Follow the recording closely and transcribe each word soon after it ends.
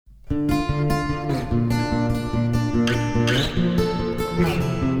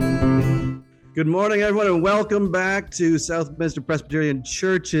Good morning, everyone, and welcome back to Southminster Presbyterian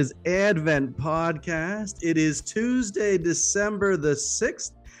Church's Advent Podcast. It is Tuesday, December the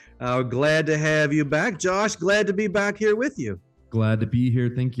 6th. Glad to have you back. Josh, glad to be back here with you. Glad to be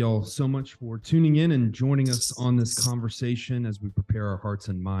here. Thank you all so much for tuning in and joining us on this conversation as we prepare our hearts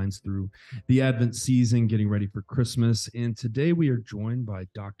and minds through the Advent season, getting ready for Christmas. And today we are joined by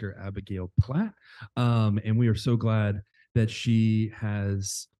Dr. Abigail Platt, and we are so glad that she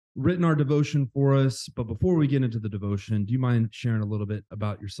has written our devotion for us. But before we get into the devotion, do you mind sharing a little bit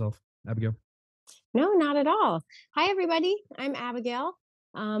about yourself, Abigail? No, not at all. Hi, everybody. I'm Abigail.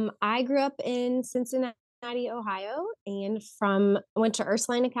 I grew up in Cincinnati, Ohio, and went to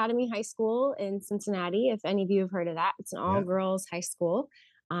Ursuline Academy High School in Cincinnati. If any of you have heard of that, it's an all-girls high school.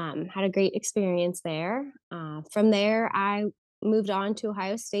 Had a great experience there. From there, I moved on to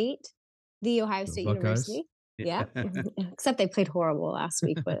Ohio State, the Ohio State University. Yeah, except they played horrible last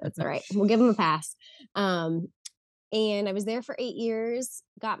week, but that's all right. We'll give them a pass. And I was there for 8 years,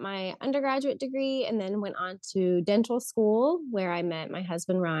 got my undergraduate degree, and then went on to dental school where I met my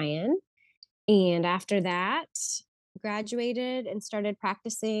husband, Ryan. And after that, graduated and started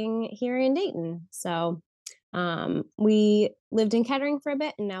practicing here in Dayton. So we lived in Kettering for a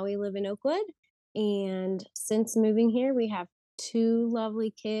bit, and now we live in Oakwood. And since moving here, we have 2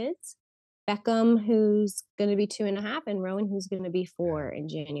 lovely kids. Beckham, who's going to be 2.5, and Rowan, who's going to be 4 in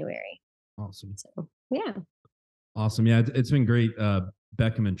January. Awesome. So, yeah. Awesome. Yeah, it's been great.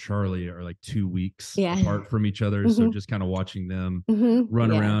 Beckham and Charlie are like 2 weeks apart from each other. So just kind of watching them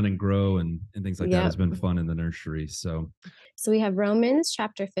run around and grow and things like that has been fun in the nursery. So we have Romans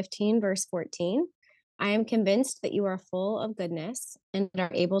chapter 15, verse 14. I am convinced that you are full of goodness and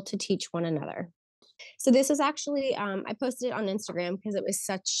are able to teach one another. So this was actually, I posted it on Instagram because it was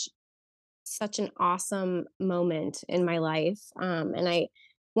such an awesome moment in my life. And I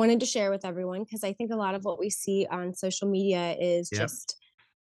wanted to share with everyone because I think a lot of what we see on social media is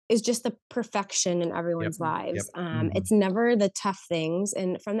just the perfection in everyone's lives. It's never the tough things.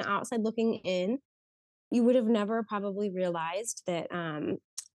 And from the outside looking in, you would have never probably realized that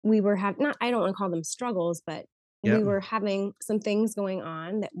we were I don't want to call them struggles, but we were having some things going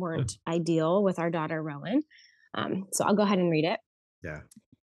on that weren't ideal with our daughter, Rowan. So I'll go ahead and read it. Yeah.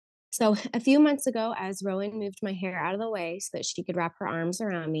 So a few months ago, as Rowan moved my hair out of the way so that she could wrap her arms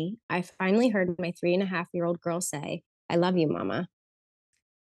around me, I finally heard my 3.5-year-old girl say, "I love you, Mama."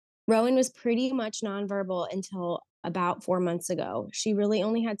 Rowan was pretty much nonverbal until about 4 months ago. She really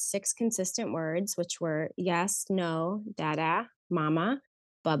only had 6 consistent words, which were yes, no, dada, mama,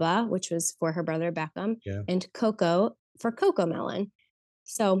 bubba, which was for her brother Beckham, and cocoa for cocoa melon.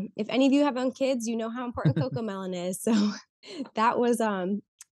 So if any of you have young kids, you know how important cocoa melon is. So that was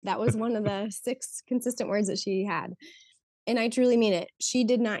one of the 6 consistent words that she had. And I truly mean it. She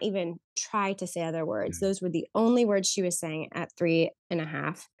did not even try to say other words. Those were the only words she was saying at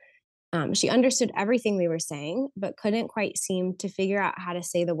 3.5. She understood everything we were saying, but couldn't quite seem to figure out how to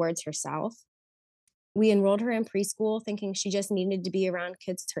say the words herself. We enrolled her in preschool thinking she just needed to be around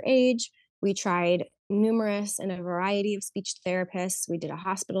kids her age. We tried numerous and a variety of speech therapists. We did a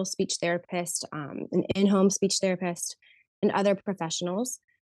hospital speech therapist, an in-home speech therapist, and other professionals.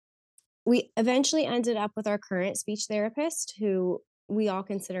 We eventually ended up with our current speech therapist, who we all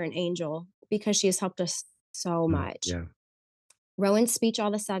consider an angel because she has helped us so much. Rowan's speech all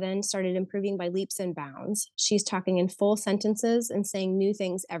of a sudden started improving by leaps and bounds. She's talking in full sentences and saying new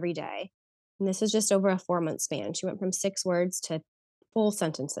things every day. And this is just over a 4-month span. She went from 6 words to full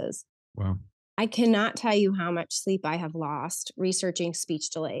sentences. Wow. I cannot tell you how much sleep I have lost researching speech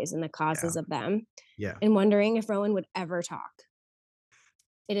delays and the causes of them. And wondering if Rowan would ever talk.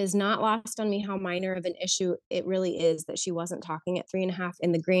 It is not lost on me how minor of an issue it really is that she wasn't talking at 3.5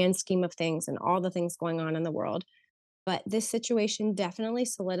 in the grand scheme of things and all the things going on in the world. But this situation definitely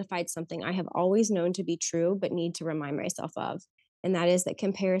solidified something I have always known to be true, but need to remind myself of. And that is that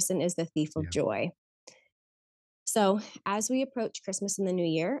comparison is the thief of joy. So as we approach Christmas and the new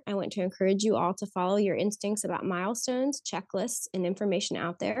year, I want to encourage you all to follow your instincts about milestones, checklists, and information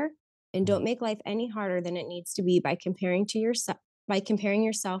out there. And don't make life any harder than it needs to be by comparing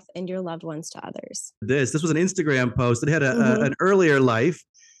yourself and your loved ones to others. This was an Instagram post that had an earlier life.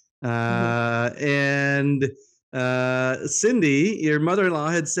 And Cindy, your mother-in-law,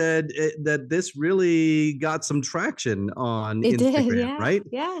 had said that this really got some traction on Instagram, right?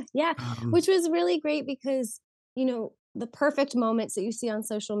 Yeah. Which was really great because, the perfect moments that you see on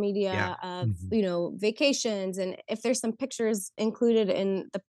social media of, vacations. And if there's some pictures included in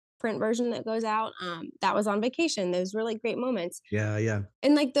the print version that goes out, that was on vacation. Those really great moments. Yeah.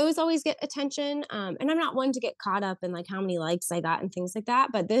 And those always get attention. And I'm not one to get caught up in how many likes I got and things like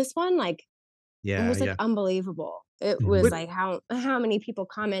that. But this one, It Yeah, was like yeah. unbelievable. It Mhm. was Which like how many people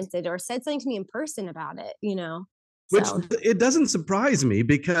commented or said something to me in person about it, you know? which So, it doesn't surprise me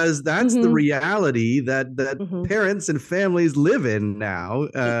because that's the mhm, reality that mhm. parents and families live in now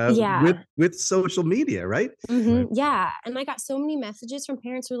Yeah. with social media, right? Right. Yeah, and I got so many messages from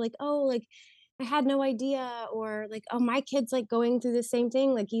parents who were like, "Oh, like, I had no idea," or like, "Oh, my kid's, like, going through the same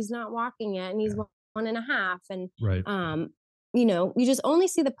thing, like, he's not walking yet, and he's Yeah, 1 and a half," and, Right. you just only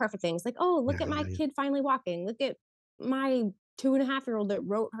see the perfect things, like, "Oh, look yeah, at my yeah, kid finally walking. Look at my 2 and a half-year-old that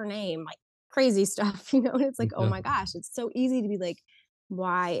wrote her name," like, crazy stuff, and it's like, "Oh Yeah. my gosh," it's so easy to be like,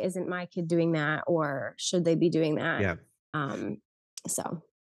 "Why isn't my kid doing that?" or "Should they be doing that?" yeah. Um, so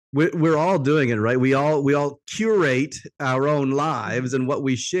We're all doing it, right? We all curate our own mhm, lives and what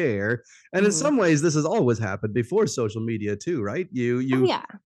we share, and in mhm. some ways, this has always happened before social media too, right? You Oh, you yeah.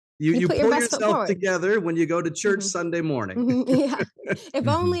 you You you put your pull best foot yourself forward. together when you go to church Mhm, Sunday morning. mhm, yeah. If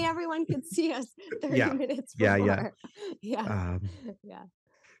only Mhm. everyone could see us 30 Yeah, minutes yeah, yeah. before. Yeah. Um, Yeah.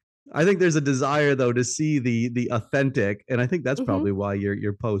 I think there's a desire though to see the authentic, and I think that's Mhm. probably why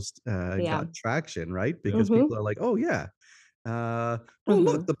your post Yeah. got traction, right? Because Mhm, people are like, oh yeah, well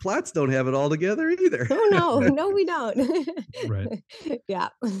look, mhm. the Platts don't have it all together either. Oh, no. No, we don't. Right. Yeah.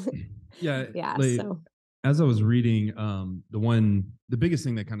 Yeah. Yeah, Like so as I was reading, the biggest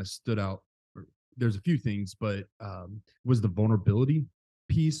thing that kind of stood out, there's a few things, but was the vulnerability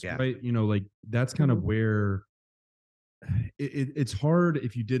piece, Yeah. right? Like that's kind of mhm, where it's hard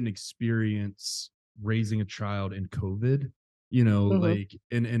if you didn't experience raising a child in COVID, mhm, like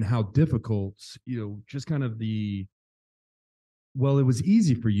and how difficult, just kind of well, it was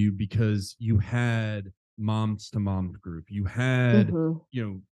easy for you because you had moms to moms group. You had, mhm,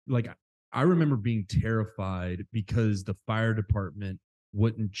 like I remember being terrified because the fire department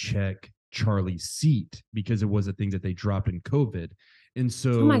wouldn't check Charlie's seat because it was a thing that they dropped in COVID. And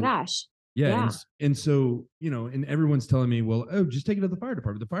oh my so gosh. yeah, Yeah. and so and everyone's telling me, well, oh, just take it to the fire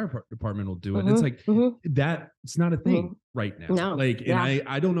department. The department will do it. And it's Mhm, like mhm, that. It's not a mhm. thing right now. No. Like, and Yeah.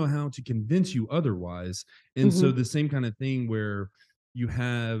 I don't know how to convince you otherwise. And so Mhm, the same kind of thing where you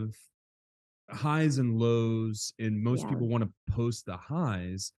have highs and lows, and most yeah. people want to post the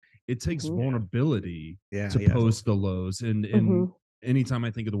highs. It takes Mhm, vulnerability Yeah, to yeah. post the lows. And mhm, anytime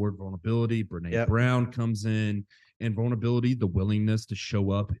I think of the word vulnerability, Brene Yep. Brown comes in, and vulnerability, the willingness to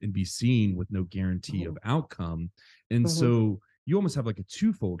show up and be seen with no guarantee of mhm, outcome. And mhm, so you almost have like a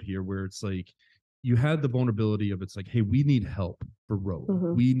twofold here where it's like you had the vulnerability of it's like, hey, we need help for Rowan.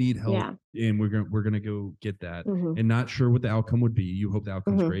 mhm. We need help, Yeah. and we're gonna go get that. Mhm, And not sure what the outcome would be. You hope the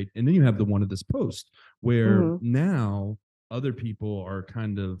outcome's mhm, great. And then you have the one of this post where mhm, now other people are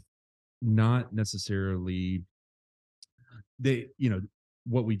kind of not necessarily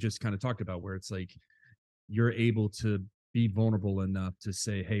what we just kind of talked about, where it's like you're able to be vulnerable enough to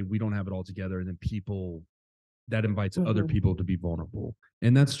say, hey, we don't have it all together. And then people that invites other mhm. people to be vulnerable.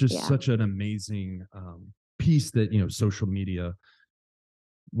 And that's just Yeah. such an amazing piece that, social media,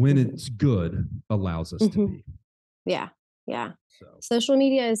 when Mhm. it's good, allows us to Mhm. be. Yeah. Yeah. So, Social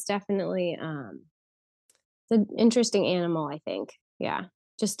media is definitely, it's an interesting animal, I think. Yeah.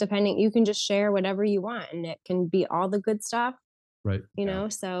 Just depending you can just share whatever you want, and it can be all the good stuff, right. Yeah.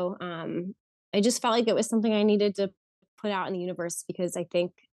 so, I just felt like it was something I needed to put out in the universe because I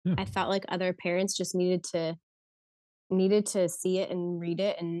think Yeah. I felt like other parents just needed to see it and read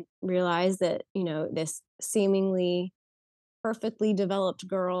it and realize that, this seemingly perfectly developed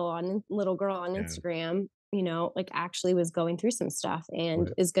little girl on Yeah. Instagram, like actually was going through some stuff and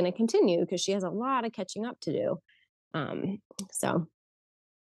Right. is going to continue because she has a lot of catching up to do. Um, so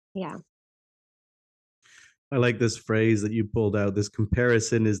yeah. I like this phrase that you pulled out. This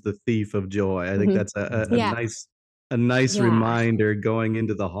comparison is the thief of joy. I think Hmm. that's a Yeah. nice Yeah. reminder going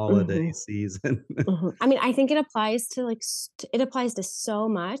into the holiday Hmm. season. Hmm. I mean, I think it applies to it applies to so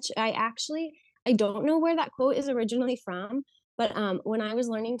much. I don't know where that quote is originally from, but when I was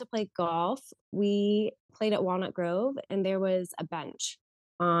learning to play golf, we played at Walnut Grove, and there was a bench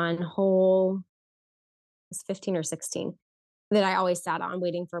on hole was 15 or 16 that I always sat on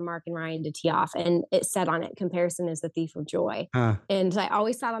waiting for Mark and Ryan to tee off. And it said on it, comparison is the thief of joy. Ah, And I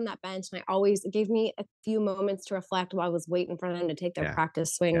always sat on that bench, and it gave me a few moments to reflect while I was waiting for them to take their yeah,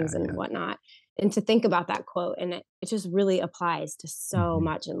 practice yeah, swings and yeah. whatnot. And to think about that quote. And it just really applies to so Mhm.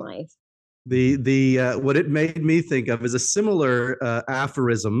 much in life. The what it made me think of is a similar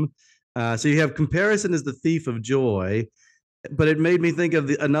aphorism. So you have comparison is the thief of joy, but it made me think of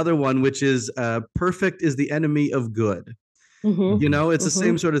another one, which is perfect is the enemy of good. Mm-hmm. You Mhm. know, it's the Mm-hmm.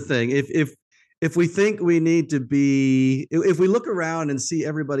 same sort of thing. If we think we need to be, if we look around and see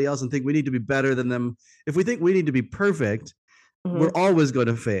everybody else and think we need to be better than them, if we think we need to be perfect, we're always going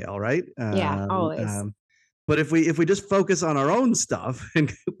to fail, right? Yeah, always. But if we just focus on our own stuff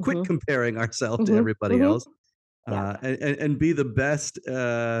and quit comparing ourselves to everybody else, Yeah. and be the best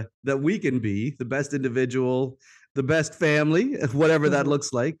that we can be, the best individual, the best family, whatever that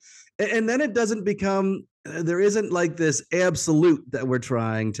looks like. And then it doesn't become, there isn't like this absolute that we're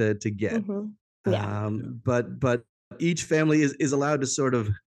trying to get. Yeah. But each family is allowed to sort of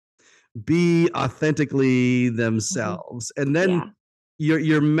be authentically themselves. And then Yeah.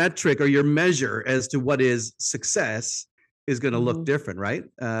 your metric or your measure as to what is success is going to look different, right?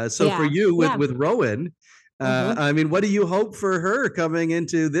 So for Yeah. you Yeah. with Rowan, I mean, what do you hope for her coming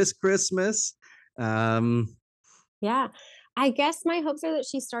into this Christmas? Yeah. I guess my hopes are that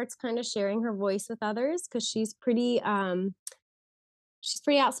she starts kind of sharing her voice with others, because she's pretty outspoken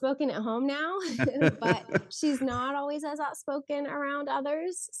at home now, but she's not always as outspoken around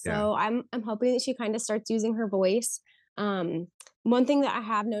others. Yeah. So I'm hoping that she kind of starts using her voice. One thing that I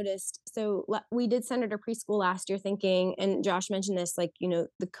have noticed, so we did send her to preschool last year thinking, and Josh mentioned this, like,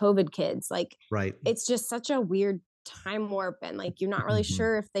 the COVID kids, like, Right. it's just such a weird time warp, and like, you're not really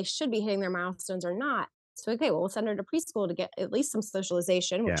sure if they should be hitting their milestones or not. So, okay, well, we'll send her to preschool to get at least some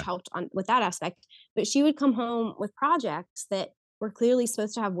socialization, which Yeah. helped with that aspect. But she would come home with projects that were clearly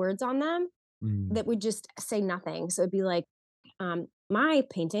supposed to have words on them that would just say nothing. So it'd be like, my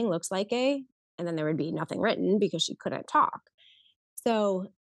painting looks like a, and then there would be nothing written because she couldn't talk. So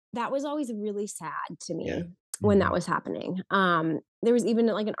that was always really sad to Yeah. me when that was happening. There was even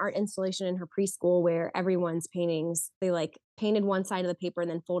like an art installation in her preschool where everyone's paintings, they like painted one side of the paper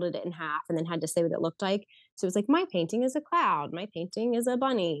and then folded it in half and then had to say what it looked like. So it was like, my painting is a cloud, my painting is a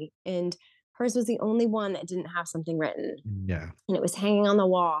bunny. And hers was the only one that didn't have something written. Yeah. And it was hanging on the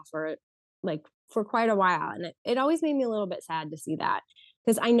wall for quite a while. And it always made me a little bit sad to see that,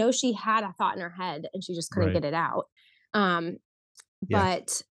 because I know she had a thought in her head and she just couldn't get it out. Yeah.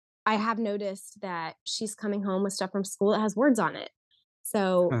 But I have noticed that she's coming home with stuff from school that has words on it.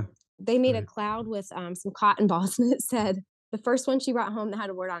 So they made a cloud with some cotton balls, and it said, the first one she brought home that had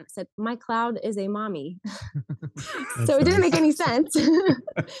a word on it said, "My cloud is a mommy." So it didn't make any sense. I was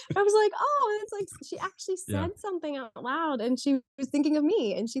like, oh, it's like she actually said something out loud, and she was thinking of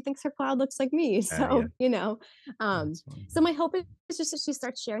me, and she thinks her cloud looks like me. So, so my hope is just that she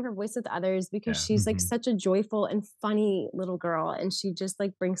starts sharing her voice with others, because she's like such a joyful and funny little girl, and she just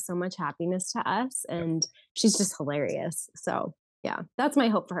like brings so much happiness to us, and she's just hilarious. So yeah, that's my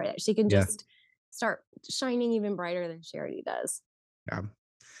hope for her, that she can just start shining even brighter than she already does. Yeah.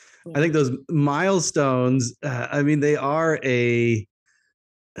 I think those milestones, I mean, they're a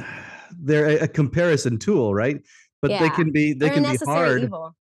comparison tool, right? But they can be hard.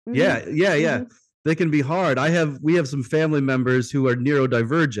 Evil. Yeah. They can be hard. We have some family members who are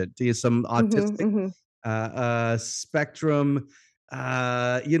neurodivergent, some autistic spectrum.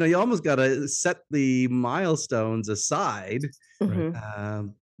 You almost got to set the milestones aside.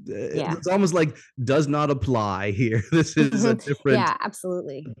 It's almost like does not apply here. This is a different,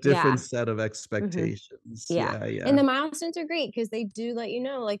 absolutely, set of expectations. Yeah. And the milestones are great because they do let you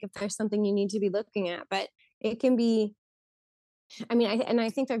know, like, if there's something you need to be looking at. But it can be, I mean,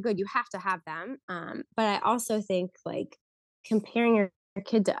 I think they're good. You have to have them. But I also think like comparing your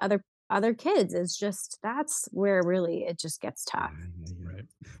kid to other kids is just, that's where really it just gets tough. Right.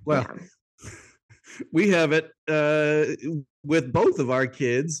 Well, we have it with both of our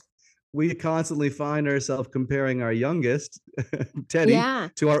kids. We constantly find ourselves comparing our youngest, Teddy,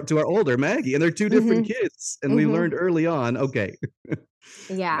 to our older Maggie, and they're two different kids. And we learned early on, okay,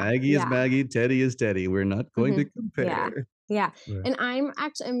 Maggie is Maggie, Teddy is Teddy. We're not going to compare. Yeah. Right. And I'm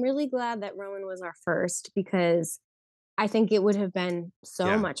really glad that Rowan was our first, because I think it would have been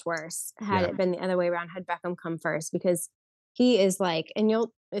so much worse had it been the other way around, had Beckham come first, because he is like, and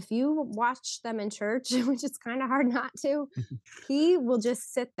if you watch them in church, which is kind of hard not to, he will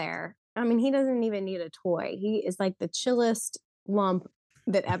just sit there. I mean, he doesn't even need a toy. He is like the chillest lump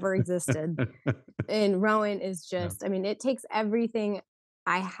that ever existed. And Rowan is just, I mean, it takes everything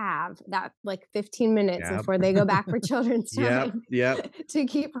I have, that like 15 minutes before they go back for children's time to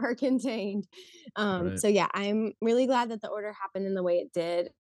keep her contained. So yeah, I'm really glad that the order happened in the way it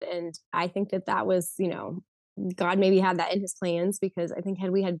did. And I think that was, God maybe had that in his plans, because I think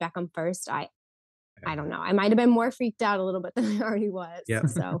had we had Beckham first, I don't know, I might have been more freaked out a little bit than I already was.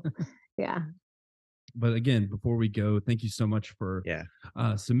 So yeah. But again, before we go, thank you so much for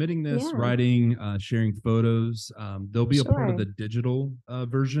submitting this, writing, sharing photos. They'll be a part of the digital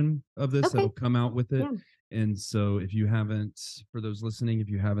version of this that'll come out with it. And so if you haven't, for those listening, if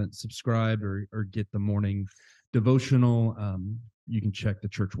you haven't subscribed or get the morning devotional, you can check the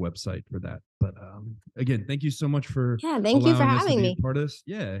church website for that. But again, thank you so much for thank you for allowing us to having be me. a part of this.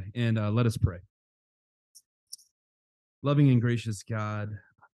 Yeah, and let us pray. Loving and gracious God,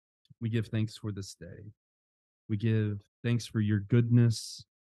 we give thanks for this day. We give thanks for your goodness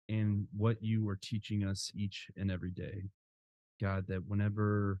and what you are teaching us each and every day. God, that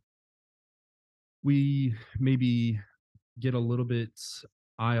whenever we maybe get a little bit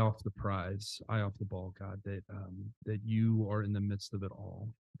eye off the prize, eye off the ball, God, that you are in the midst of it all,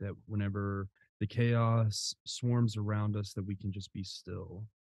 that whenever the chaos swarms around us, that we can just be still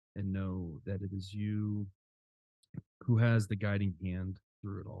and know that it is you who has the guiding hand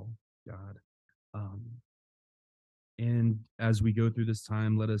through it all, God. Um, and as we go through this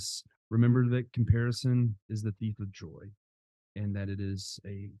time, let us remember that comparison is the thief of joy, and that it is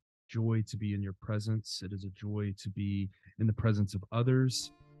a joy to be in your presence. It is a joy to be in the presence of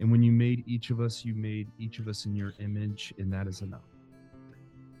others. And when you made each of us, you made each of us in your image, and that is enough.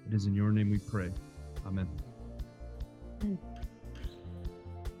 It is in your name we pray. Amen.